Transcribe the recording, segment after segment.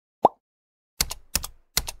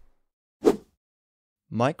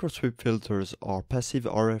Microstrip filters are passive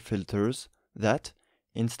RF filters that,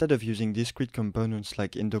 instead of using discrete components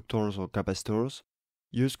like inductors or capacitors,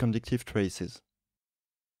 use conductive traces.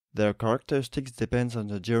 Their characteristics depend on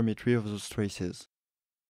the geometry of those traces.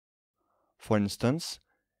 For instance,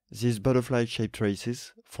 these butterfly-shaped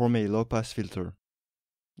traces form a low-pass filter.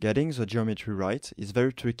 Getting the geometry right is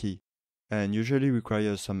very tricky and usually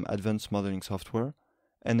requires some advanced modeling software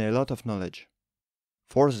and a lot of knowledge.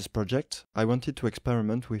 For this project, I wanted to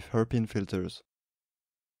experiment with hairpin filters.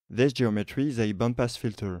 This geometry is a bandpass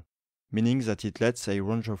filter, meaning that it lets a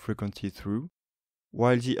range of frequency through,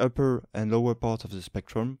 while the upper and lower part of the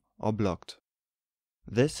spectrum are blocked.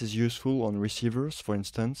 This is useful on receivers, for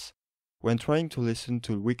instance, when trying to listen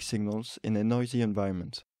to weak signals in a noisy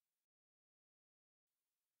environment.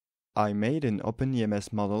 I made an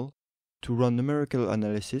OpenEMS model to run numerical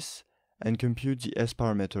analysis and compute the S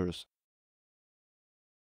parameters.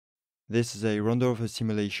 This is a render of a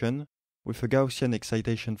simulation with a Gaussian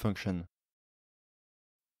excitation function.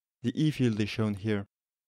 The E field is shown here.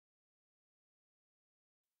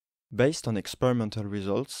 Based on experimental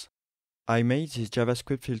results, I made this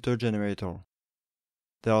JavaScript filter generator.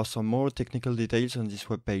 There are some more technical details on this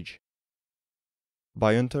web page.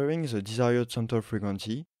 By entering the desired center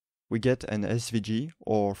frequency, we get an SVG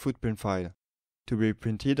or footprint file to be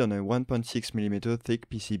printed on a 1.6 mm thick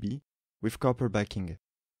PCB with copper backing.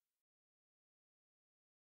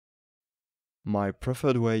 My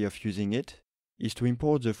preferred way of using it is to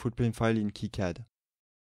import the footprint file in KiCad.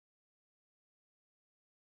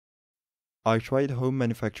 I tried home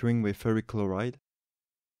manufacturing with ferric chloride,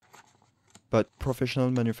 but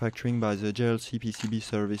professional manufacturing by the JLC PCB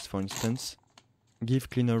service, for instance,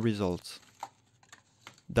 give cleaner results.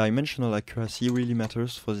 Dimensional accuracy really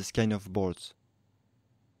matters for this kind of boards.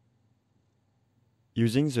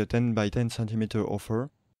 Using the 10 by 10 cm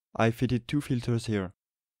offer, I fitted 2 filters here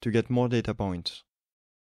to get more data points.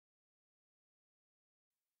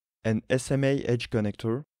 An SMA edge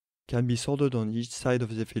connector can be soldered on each side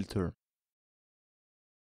of the filter.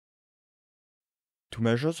 To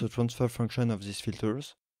measure the transfer function of these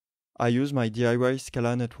filters, I use my DIY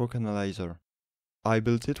Scala network analyzer. I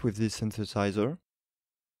built it with this synthesizer,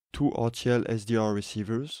 2 RTL SDR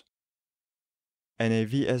receivers, and a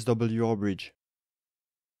VSWR bridge.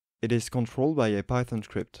 It is controlled by a Python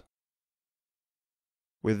script.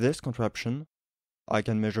 With this contraption, I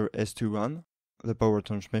can measure S21, the power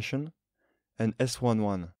transmission, and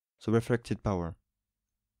S11, the reflected power.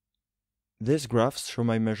 These graphs show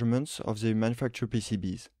my measurements of the manufactured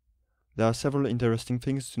PCBs. There are several interesting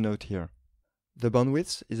things to note here. The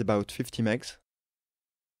bandwidth is about 50 megs.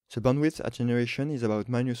 The bandwidth attenuation is about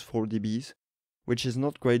 -4 dB, which is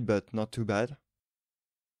not great but not too bad.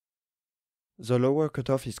 The lower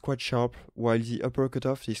cutoff is quite sharp, while the upper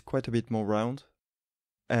cutoff is quite a bit more round.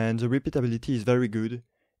 And the repeatability is very good,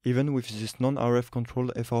 even with this non-RF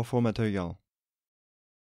controlled FR4 material.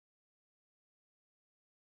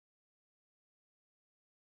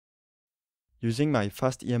 Using my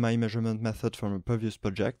fast EMI measurement method from a previous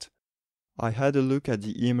project, I had a look at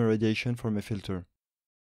the EM radiation from a filter.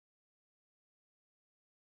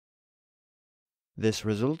 This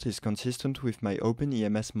result is consistent with my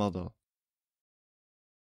OpenEMS model.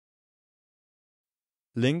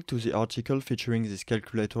 Link to the article featuring this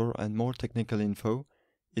calculator and more technical info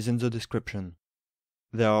is in the description.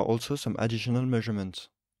 There are also some additional measurements.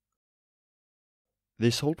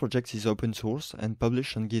 This whole project is open source and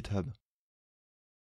published on GitHub.